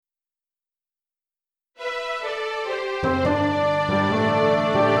Right,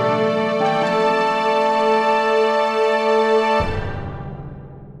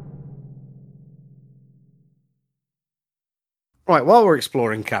 while we're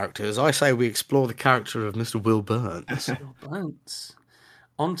exploring characters, I say we explore the character of Mr. Will Burns. Will Burns.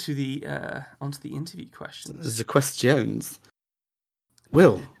 Onto the interview questions. The questions.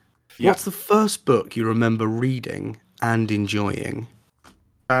 Will, what's the first book you remember reading and enjoying?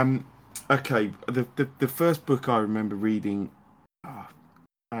 Okay, the first book I remember reading,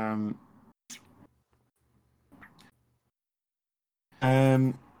 I'm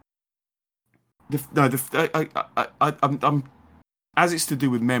as it's to do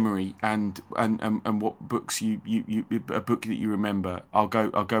with memory and what books you a book that you remember. I'll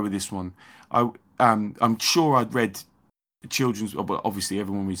go with this one. I'm sure I'd read children's. Well, obviously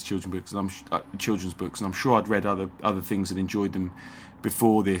everyone reads children's books, and I'm sure I'd read other things and enjoyed them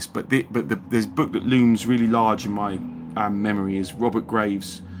before this. But there's a book that looms really large in my memory is Robert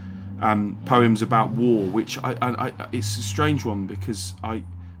Graves' poems about war, which it's a strange one because my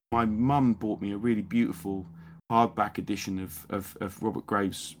mum bought me a really beautiful hardback edition of Robert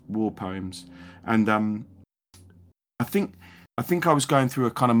Graves' war poems, and I think I was going through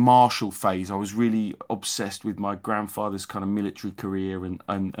a kind of martial phase. I was really obsessed with my grandfather's kind of military career and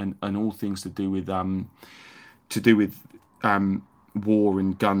all things to do with war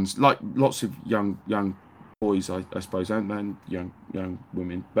and guns, like lots of young boys, I suppose, and young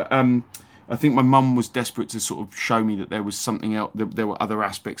women. But I think my mum was desperate to sort of show me that there was something else. That there were other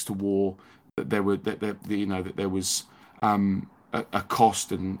aspects to war. That there was a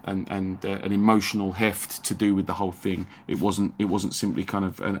cost and an emotional heft to do with the whole thing. It wasn't simply kind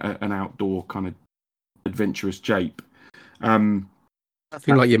of an outdoor kind of adventurous jape. I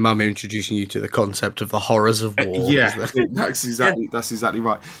feel like your mum introducing you to the concept of the horrors of war. Yeah, that's exactly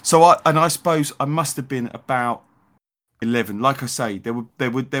right. So I suppose I must have been about 11. Like I say, there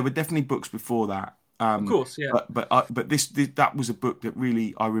were definitely books before that. Of course, yeah. But this that was a book that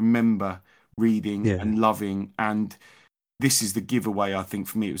really I remember reading and loving, and this is the giveaway. I think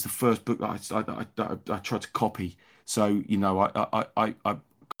for me, it was the first book that I tried to copy. So I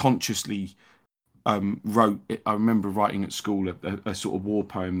consciously wrote. I remember writing at school a sort of war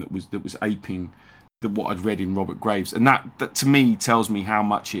poem that was aping what I'd read in Robert Graves, and that to me tells me how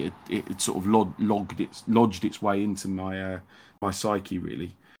much it sort of lodged its way into my psyche,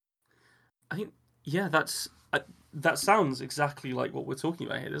 really. I think that sounds exactly like what we're talking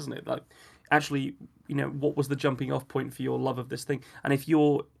about here, doesn't it? Like, actually, what was the jumping off point for your love of this thing? And if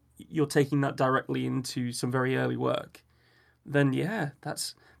you're taking that directly into some very early work, then yeah,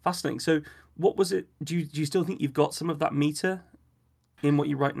 that's fascinating. So, what was it? Do you still think you've got some of that meter in what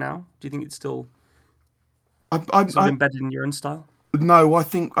you write now? Do you think it's still sort of embedded in your own style? No, I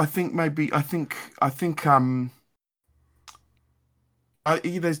think maybe there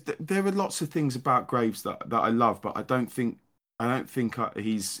are lots of things about Graves that I love, but I don't think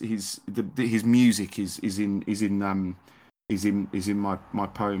his music is in my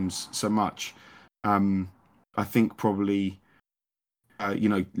poems so much. I think probably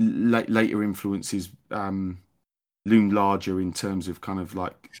later influences loom larger in terms of kind of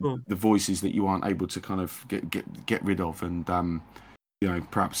like the voices that you aren't able to kind of get rid of, and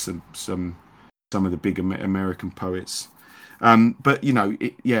perhaps some of the big American poets. But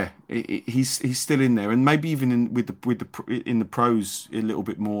he's still in there, and maybe even in the prose a little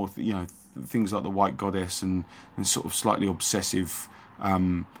bit more. Things like the White Goddess and sort of slightly obsessive,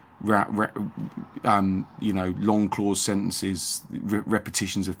 long clause sentences,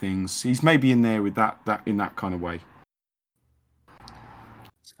 repetitions of things. He's maybe in there with that in that kind of way.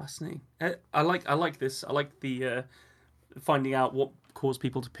 It's fascinating. I like this. I like the finding out what caused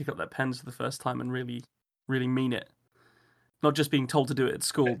people to pick up their pens for the first time and really, really mean it. Not just being told to do it at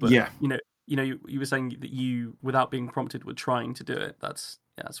school, but you were saying that you, without being prompted, were trying to do it. That's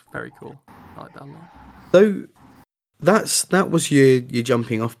very cool. I like that a lot. So that was your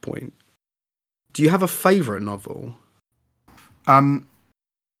jumping off point. Do you have a favourite novel?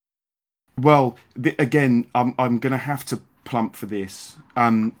 Well, again, I'm going to have to plump for this.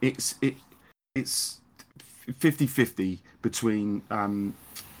 It's 50-50 between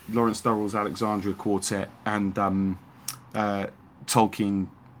Lawrence Durrell's Alexandria Quartet and Tolkien's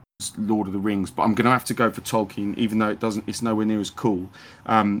Lord of the Rings, but I'm going to have to go for Tolkien, even though it's nowhere near as cool.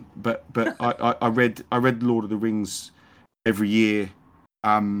 But I read Lord of the Rings every year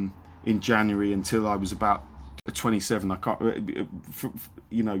in January until I was about 27. I can't,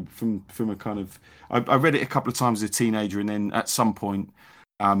 from a kind of I read it a couple of times as a teenager, and then at some point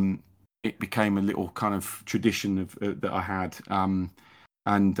it became a little kind of tradition that I had,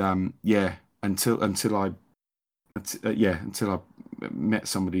 until I until I met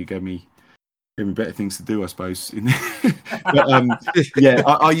somebody who gave me better things to do, I suppose. But,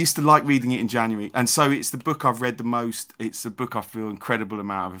 I used to like reading it in January, and so it's the book I've read the most. It's the book I feel incredible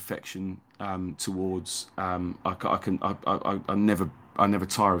amount of affection towards. I never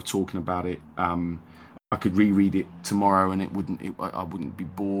tire of talking about it. I could reread it tomorrow, and I wouldn't be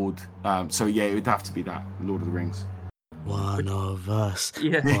bored. So yeah, it would have to be that Lord of the Rings. One of us.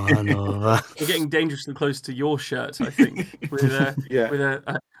 Yeah. One of us. We're getting dangerously close to your shirt, I think. With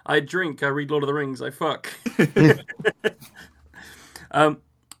I drink, I read Lord of the Rings, I fuck. The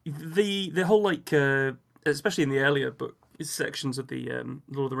whole especially in the earlier book sections of the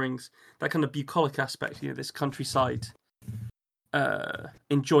Lord of the Rings, that kind of bucolic aspect, this countryside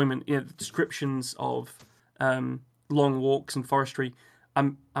enjoyment, the descriptions of long walks and forestry.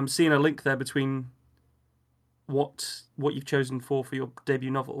 I'm seeing a link there between what you've chosen for your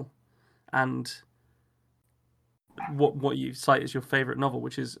debut novel and what you cite as your favorite novel,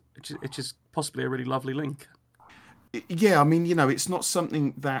 which is possibly a really lovely link. Yeah, I mean, it's not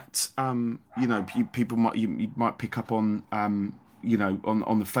something that people might pick up on, on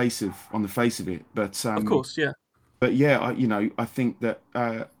the face of it, but of course, yeah. But yeah, I think that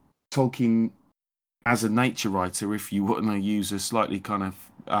Tolkien, as a nature writer, if you want to use a slightly kind of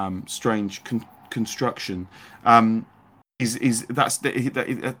strange construction, that's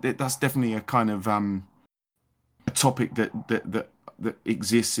definitely a kind of a topic that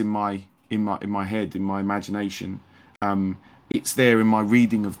exists in my head, in my imagination. It's there in my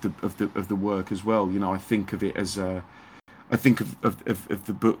reading of the work as well. I think of it as I think of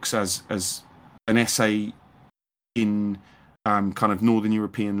the books as an essay in kind of Northern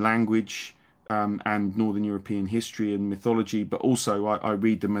European language and Northern European history and mythology, but also I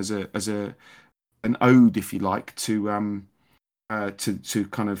read them as an ode, if you like, to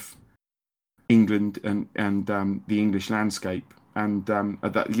kind of England and the English landscape, and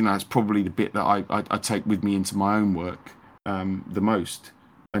that it's probably the bit that I take with me into my own work the most,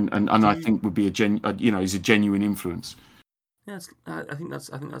 and I think would be is a genuine influence. Yeah, I think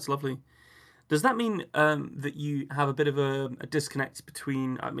that's lovely. Does that mean that you have a bit of a disconnect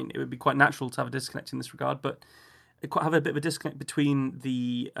between? I mean, it would be quite natural to have a disconnect in this regard, but have a bit of a disconnect between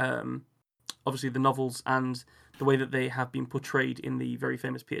the obviously the novels and the way that they have been portrayed in the very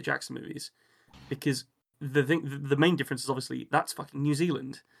famous Peter Jackson movies, because the main difference is obviously that's fucking New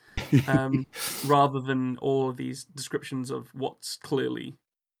Zealand, rather than all of these descriptions of what's clearly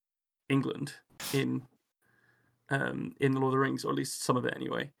England in the Lord of the Rings, or at least some of it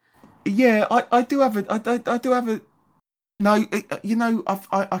anyway. Yeah, I do have a. No,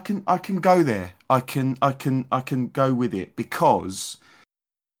 I can go there. I can go with it because,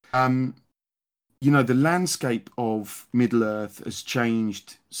 the landscape of Middle Earth has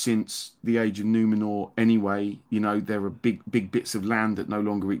changed since the Age of Numenor. Anyway, there are big bits of land that no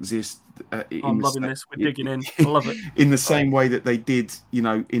longer exist. I'm loving this. We're digging in. I love it. In the same way that they did,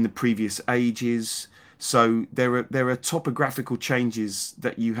 in the previous ages. So there are topographical changes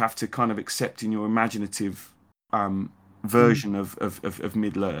that you have to kind of accept in your imaginative version of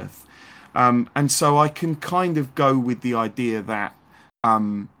Middle Earth, and so I can kind of go with the idea that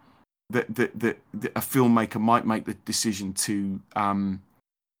that a filmmaker might make the decision to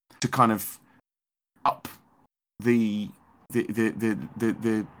kind of up to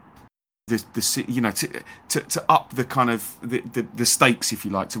up the kind of the stakes, if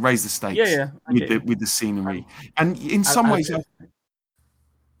you like, to raise the stakes with the scenery. And in some ways, I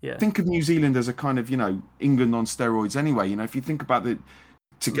think of New Zealand as a kind of England on steroids anyway. If you think about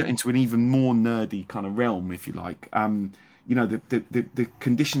to get into an even more nerdy kind of realm, if you like, the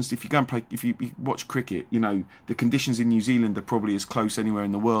conditions, if you watch cricket, the conditions in New Zealand are probably as close anywhere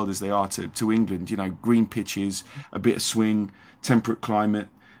in the world as they are to England. Green pitches, a bit of swing, temperate climate.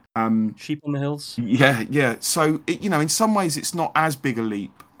 Sheep on the hills. Yeah. So in some ways, it's not as big a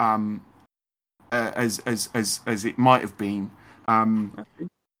leap as it might have been.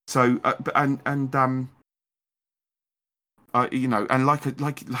 So and like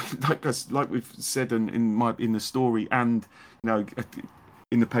we've said in the story, and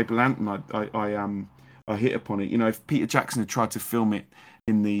in the Papal Anthem, I hit upon it. If Peter Jackson had tried to film it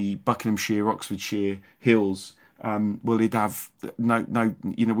in the Buckinghamshire, Oxfordshire hills. Well, he'd have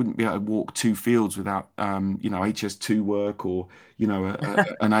wouldn't be able to walk 2 fields without HS2 work or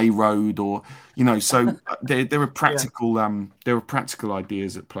an A road or so there are practical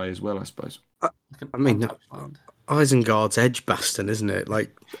ideas at play as well, I suppose. I mean, Isengard's Edgbaston, isn't it?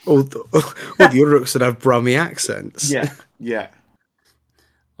 Like all the Uruks that have Brummy accents. Yeah.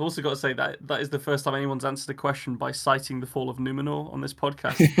 I've also got to say that is the first time anyone's answered a question by citing the fall of Numenor on this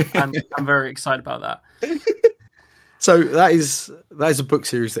podcast, and I'm very excited about that. So that is a book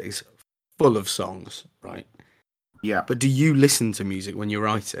series that is full of songs, right? Yeah. But do you listen to music when you're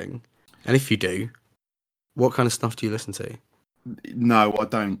writing? And if you do, what kind of stuff do you listen to? No, I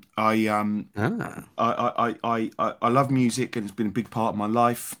don't. Ah, I love music and it's been a big part of my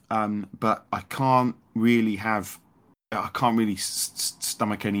life. But I can't really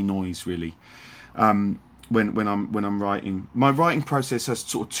stomach any noise really. When I'm writing, my writing process has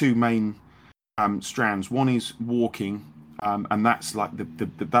sort of two main strands. One is walking, and that's like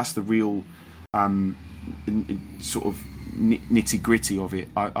that's the real sort of nitty gritty of it.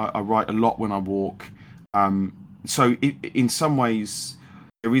 I write a lot when I walk. So in some ways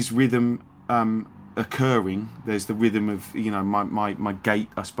there is rhythm occurring. There's the rhythm of my gait,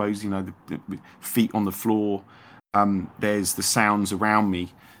 I suppose. The feet on the floor. There's the sounds around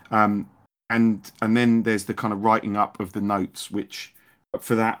me, and then there's the kind of writing up of the notes. Which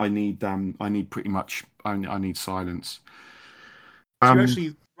for that I need pretty much I need silence. So you're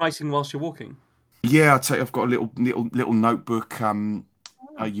actually writing whilst you're walking? Yeah, I've got a little notebook.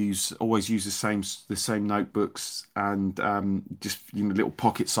 I always use the same notebooks, and just little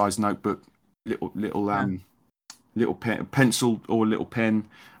pocket sized notebook, little pencil or a little pen,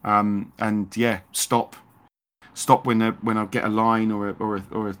 and yeah, stop when I get a line or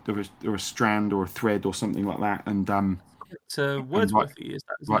a strand or a thread or something like that, and Wordsworthy is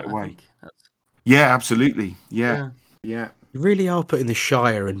that right it, away. I think? Yeah, absolutely. Yeah. you really are putting the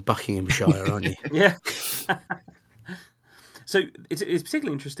Shire in Buckinghamshire, aren't you? Yeah. So it's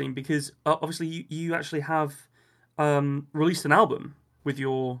particularly interesting because obviously you actually have released an album with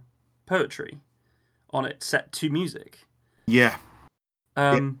your poetry on it set to music. Yeah.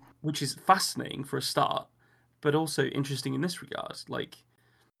 Which is fascinating for a start, but also interesting in this regard. Like,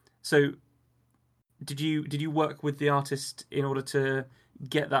 so did you work with the artist in order to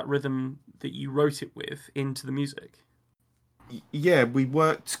get that rhythm that you wrote it with into the music? Yeah, we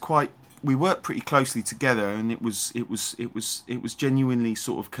worked pretty closely together, and it was genuinely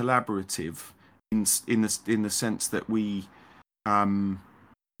sort of collaborative in the sense that we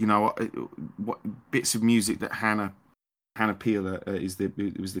what bits of music that Hannah Peel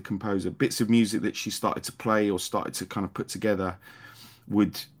was the composer, bits of music that she started to play or started to kind of put together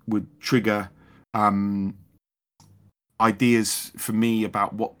would trigger ideas for me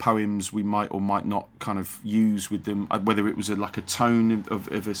about what poems we might or might not kind of use with them, whether it was like a tone of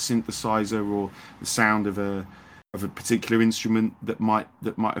a synthesizer or the sound of a particular instrument that might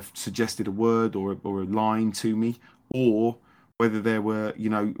have suggested a word or a line to me, or whether there were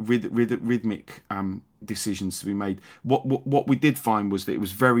rhythmic decisions to be made. What we did find was that it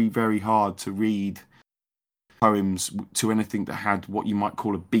was very, very hard to read poems to anything that had what you might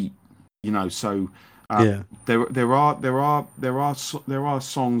call a beat. So there are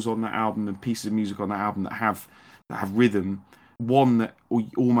songs on that album and pieces of music on that album that have rhythm. One that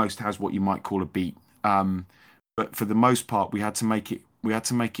almost has what you might call a beat. But for the most part, we had to make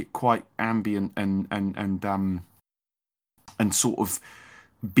it quite ambient and sort of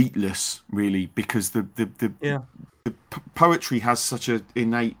beatless, really, because the poetry has such an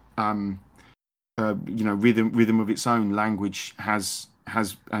innate rhythm of its own. Language has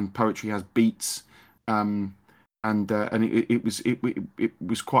and poetry has beats, and it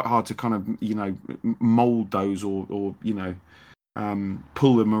was quite hard to kind of mold those or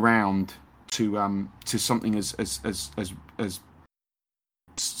pull them around to something as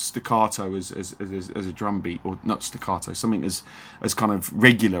staccato as a drum beat, or not staccato, something as kind of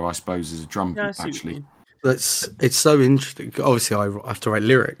regular, I suppose, as a drum beat. Actually, it's so interesting. Obviously, I have to write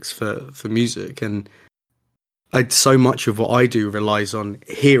lyrics for music, and so much of what I do relies on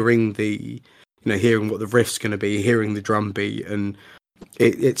hearing hearing what the riff's going to be, hearing the drum beat, and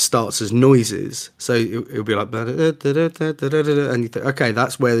it starts as noises. So it'll be like, and you think, okay,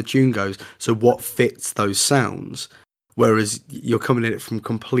 that's where the tune goes. So what fits those sounds? Whereas you're coming at it from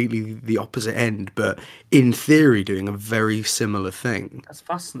completely the opposite end, but in theory doing a very similar thing. That's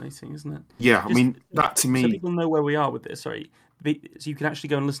fascinating, isn't it? Yeah, I mean, that to me... So people know where we are with this, sorry. So you can actually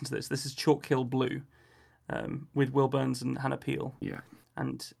go and listen to this. This is Chalk Hill Blue with Will Burns and Hannah Peel. Yeah.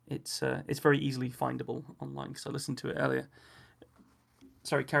 And it's very easily findable online because I listened to it earlier.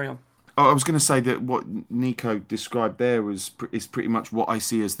 Sorry, carry on. Oh, I was going to say that what Nico described there is pretty much what I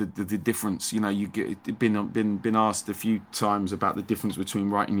see as the difference. You get been asked a few times about the difference between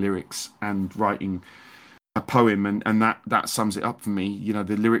writing lyrics and writing a poem, and that sums it up for me.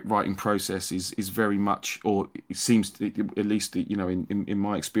 The lyric writing process is very much, or it seems to, at least in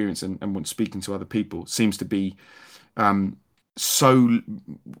my experience and when speaking to other people, seems to be so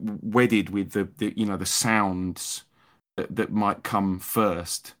wedded with the sounds that might come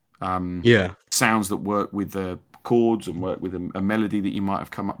first. Sounds that work with the chords and work with a melody that you might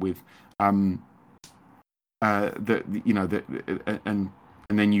have come up with. That you know that and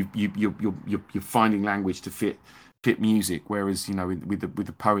then you're finding language to fit music. Whereas with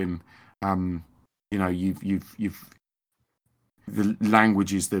the poem, you know you've the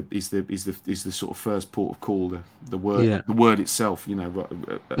language is the sort of first port of call. The word itself.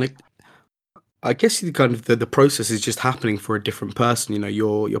 I guess the process is just happening for a different person.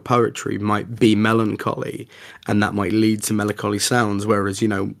 Your poetry might be melancholy, and that might lead to melancholy sounds. Whereas, if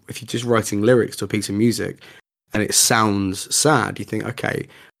you're just writing lyrics to a piece of music and it sounds sad, you think, okay,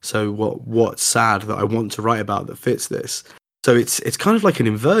 so what's sad that I want to write about that fits this? So it's kind of like an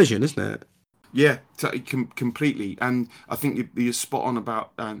inversion, isn't it? Yeah, completely. And I think you're spot on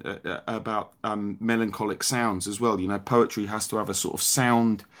about melancholic sounds as well. Poetry has to have a sort of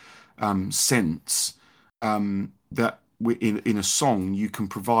sound sense that in a song you can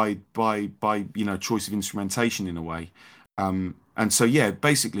provide by choice of instrumentation in a way. And so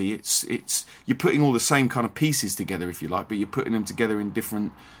basically it's you're putting all the same kind of pieces together, if you like, but you're putting them together in a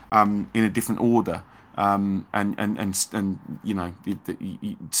different order. And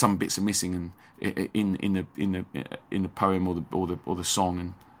some bits are missing in the poem or the song,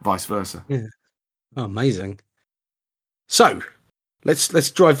 and vice versa. Yeah. Oh, amazing. So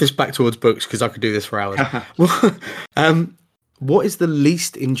let's drive this back towards books, because I could do this for hours. What is the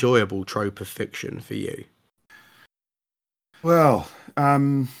least enjoyable trope of fiction for you? Well,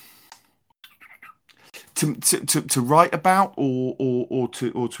 to write about, or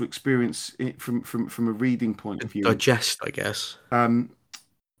to experience it from a reading point of view. Digest, I guess.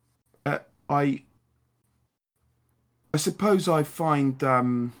 I suppose I find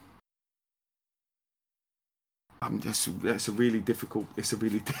that's a really difficult. It's a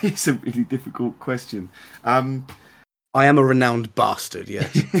really difficult question. I am a renowned bastard.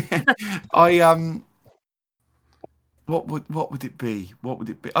 Yes. What would it be?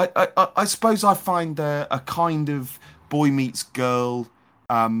 I suppose I find a kind of boy meets girl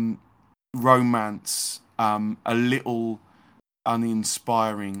romance a little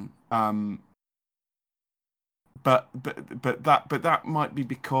uninspiring. But that might be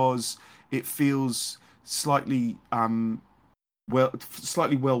because it feels slightly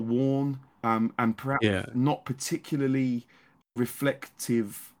well worn, and perhaps not particularly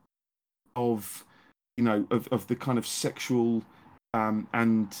reflective of the kind of sexual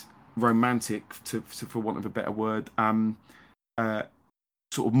and romantic, for want of a better word,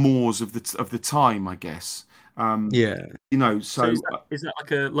 sort of mores of the time, I guess. So is that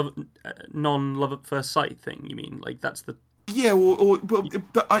like a non-love at first sight thing? You mean, like, that's the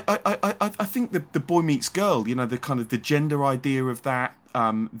but I think the boy meets girl, the kind of the gender idea of that,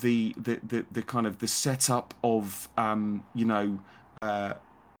 the kind of the setup of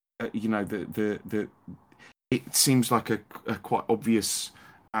it seems like a quite obvious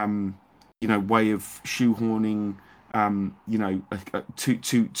way of shoehorning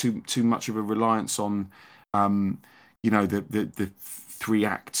too much of a reliance on the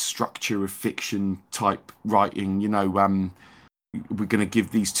 3-act structure of fiction type writing. We're going to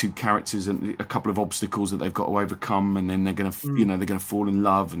give these two characters a couple of obstacles that they've got to overcome, and then they're going to they're going to fall in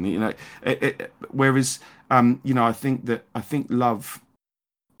love, and whereas I think love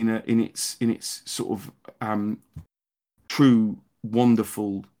in its sort of true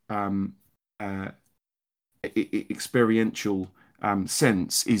wonderful experiential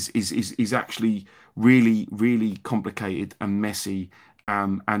sense is actually really, really complicated and messy,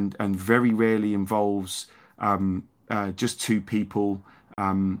 and very rarely involves just two people,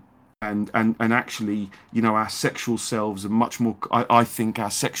 and actually our sexual selves are much more. I think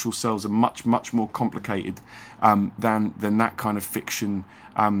our sexual selves are much more complicated than that kind of fiction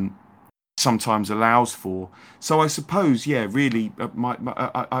sometimes allows for. So I suppose, really,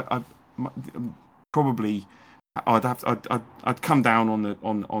 probably I'd come down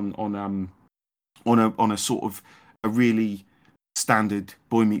on a sort of a really standard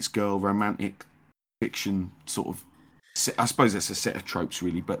boy meets girl romantic fiction sort of. I suppose that's a set of tropes,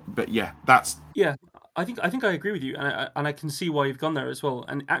 really, but that's I think I agree with you, and I can see why you've gone there as well.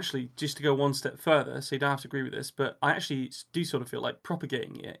 And actually, just to go one step further, so you don't have to agree with this, but I actually do sort of feel like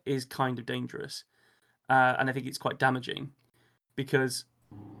propagating it is kind of dangerous, and I think it's quite damaging, because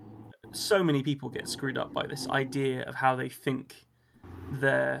so many people get screwed up by this idea of how they think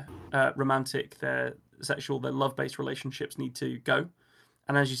their romantic, their sexual, their love-based relationships need to go.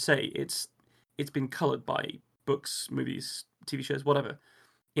 And as you say, it's been coloured by books, movies, TV shows, whatever,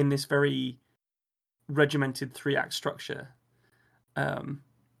 in this very regimented 3-act structure.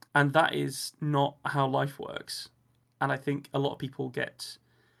 And that is not how life works. And I think a lot of people get,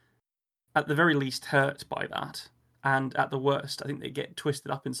 at the very least, hurt by that. and at the worst, I think they get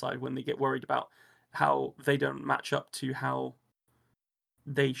twisted up inside when they get worried about how they don't match up to how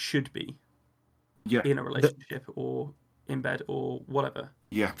they should be in a relationship or in bed or whatever.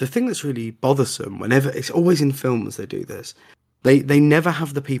 Yeah. The thing that's really bothersome, whenever it's always in films they do this, they never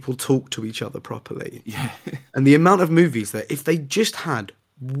have the people talk to each other properly. Yeah. And the amount of movies that if they just had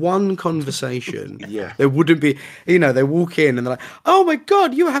one conversation, Yeah. there wouldn't be, they walk in and they're like, oh my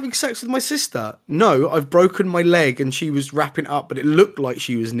God, you were having sex with my sister. No, I've broken my leg and she was wrapping up, but it looked like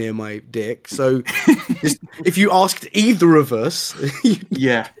she was near my dick. So if you asked either of us,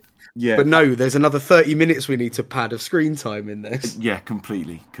 Yeah. Yeah. but no, there's another 30 minutes we need to pad of screen time in this. Yeah,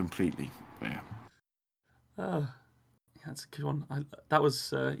 completely. Yeah. That's a good one. That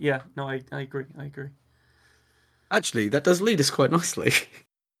was I agree. Actually, that does lead us quite nicely.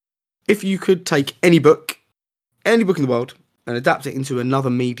 If you could take any book in the world, and adapt it into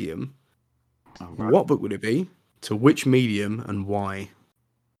another medium, what book would it be? To which medium and why?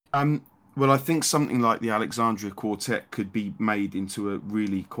 Well, I think something like the Alexandria Quartet could be made into a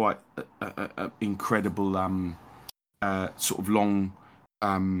really quite incredible sort of long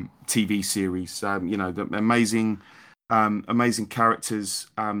TV series. The amazing characters,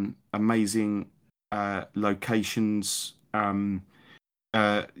 amazing locations.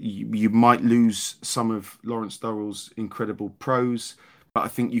 You might lose some of Lawrence Durrell's incredible prose, but I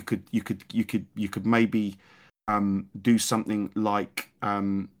think you could maybe do something like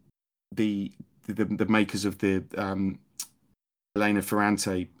the makers of the Elena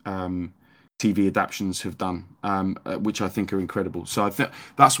Ferrante TV adaptations have done, which I think are incredible. So I think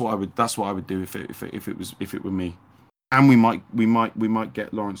that's what I would do if it were me. And we might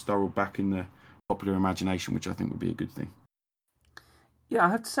get Lawrence Durrell back in the popular imagination, which I think would be a good thing. Yeah, I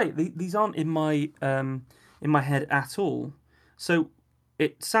have to say these aren't in my head at all. So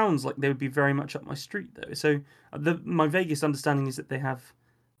it sounds like they would be very much up my street, though. So my vaguest understanding is that they have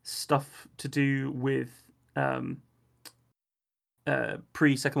stuff to do with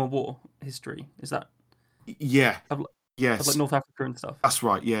pre-Second World War history. Is that? Yeah. Yes. Like North Africa and stuff. That's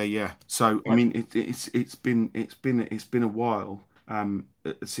right. Yeah. So right. I mean, it's been a while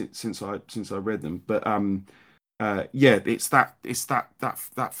since I read them, but it's that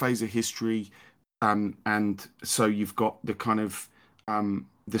phase of history, and so you've got the kind of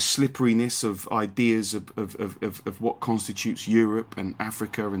the slipperiness of ideas of what constitutes Europe and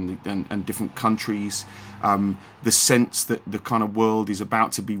Africa and different countries, the sense that the kind of world is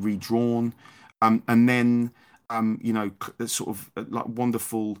about to be redrawn, and then sort of like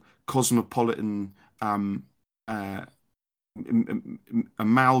wonderful cosmopolitan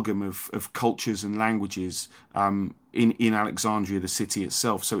amalgam of cultures and languages in Alexandria, the city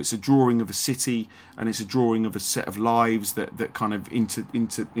itself. So it's a drawing of a city, and it's a drawing of a set of lives that kind of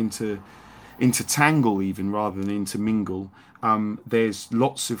intertangle even rather than intermingle. There's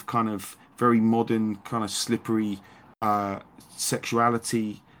lots of kind of very modern, kind of slippery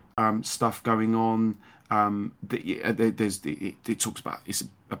sexuality stuff going on. It talks about, it's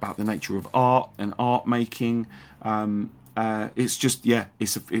about the nature of art and art making. It's just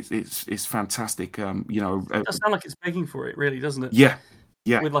it's fantastic. It does sound like it's begging for it, really, doesn't it? Yeah.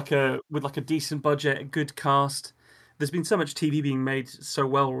 With like a decent budget, a good cast. There's been so much TV being made so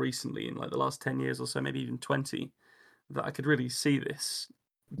well recently in like the last 10 years or so, maybe even 20, that I could really see this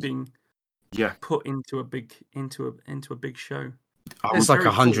being put into a big show. There's like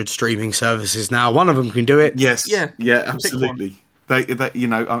 100 streaming services now. One of them can do it. Yes. Yeah, absolutely. They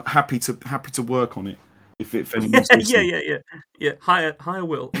I'm happy to work on it. If anyone's listening. Yeah. Hire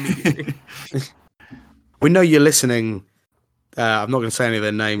Will immediately. We know you're listening. I'm not going to say any of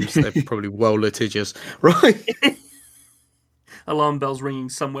their names. They're probably well litigious, right? Alarm bells ringing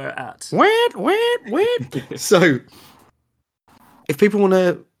somewhere at. Wait. So, if people want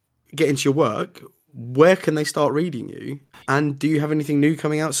to get into your work, where can they start reading you? And do you have anything new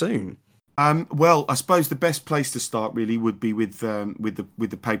coming out soon? Well, I suppose the best place to start really would be with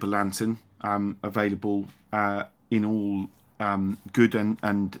the Paper Lantern, available in all good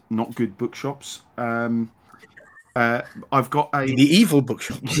and not good bookshops. I've got the evil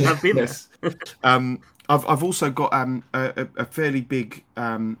bookshops. I've been there. I've also got a fairly big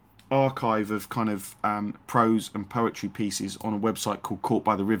archive of kind of prose and poetry pieces on a website called Caught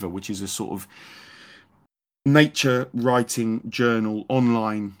by the River, which is a sort of nature writing journal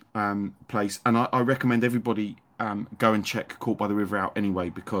online place, and I recommend everybody go and check Caught by the River out anyway,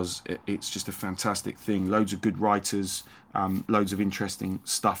 because it's just a fantastic thing. Loads of good writers, loads of interesting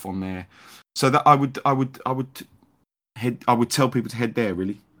stuff on there. So that I would tell people to head there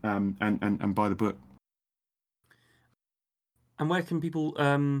really, and buy the book. And where can people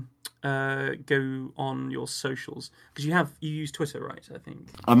go on your socials? Because you use Twitter, right? I think.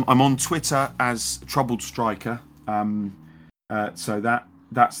 I'm on Twitter as Troubled Striker. So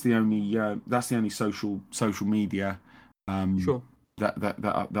that's the only social media Sure. that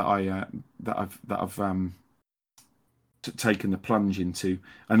I've taken the plunge into,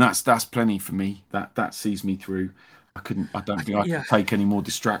 and that's plenty for me. That sees me through. I don't think I Yeah. could take any more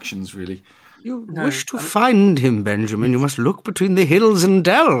distractions, really. You No, wish to find him, Benjamin. You must look between the hills and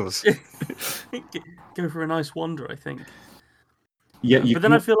dells. go for a nice wander, I think. Yeah, but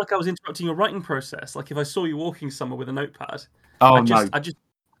then I feel like I was interrupting your writing process. Like if I saw you walking somewhere with a notepad, Oh I no!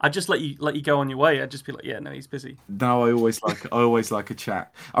 just let you go on your way. I'd just be like, yeah, no, he's busy. No, I always like a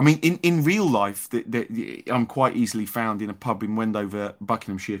chat. I mean, in real life, I'm quite easily found in a pub in Wendover,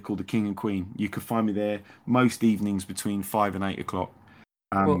 Buckinghamshire, called the King and Queen. You can find me there most evenings between 5 and 8 o'clock.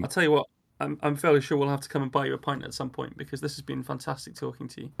 Well, I'll tell you what. I'm fairly sure we'll have to come and buy you a pint at some point because this has been fantastic talking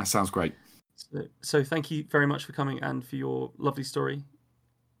to you. That sounds great. So thank you very much for coming and for your lovely story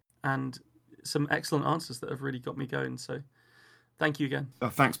and some excellent answers that have really got me going. So thank you again.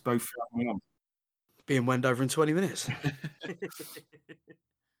 Thanks both for having me on. Be in Wendover in 20 minutes.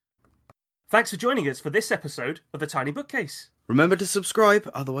 Thanks for joining us for this episode of The Tiny Bookcase. Remember to subscribe,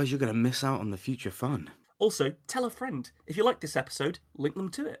 otherwise you're going to miss out on the future fun. Also, tell a friend. If you like this episode, link them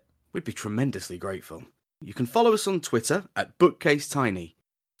to it. We'd be tremendously grateful. You can follow us on Twitter at BookcaseTiny,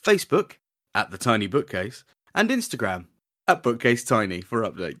 Facebook at The Tiny Bookcase, and Instagram at BookcaseTiny for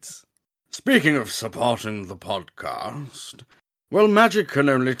updates. Speaking of supporting the podcast, well, magic can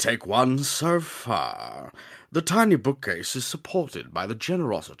only take one so far. The Tiny Bookcase is supported by the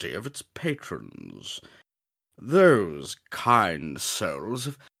generosity of its patrons. Those kind souls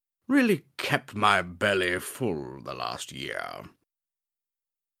have really kept my belly full the last year.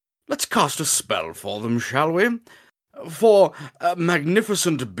 Let's cast a spell for them, shall we? For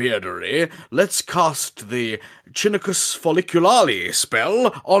magnificent beardery, let's cast the Chinicus folliculale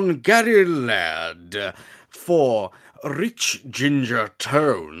spell on Gary Laird. For rich ginger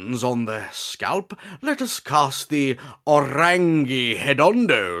tones on the scalp, let us cast the Orangi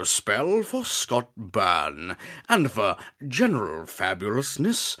Hedondo spell for Scott Byrne. And for general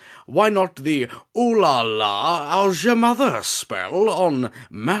fabulousness, why not the Ooh La La, How's Your Mother spell on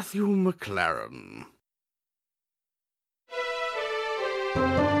Matthew McLaren?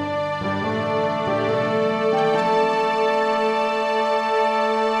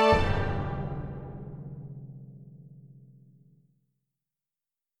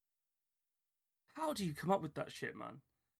 How do you come up with that shit, man?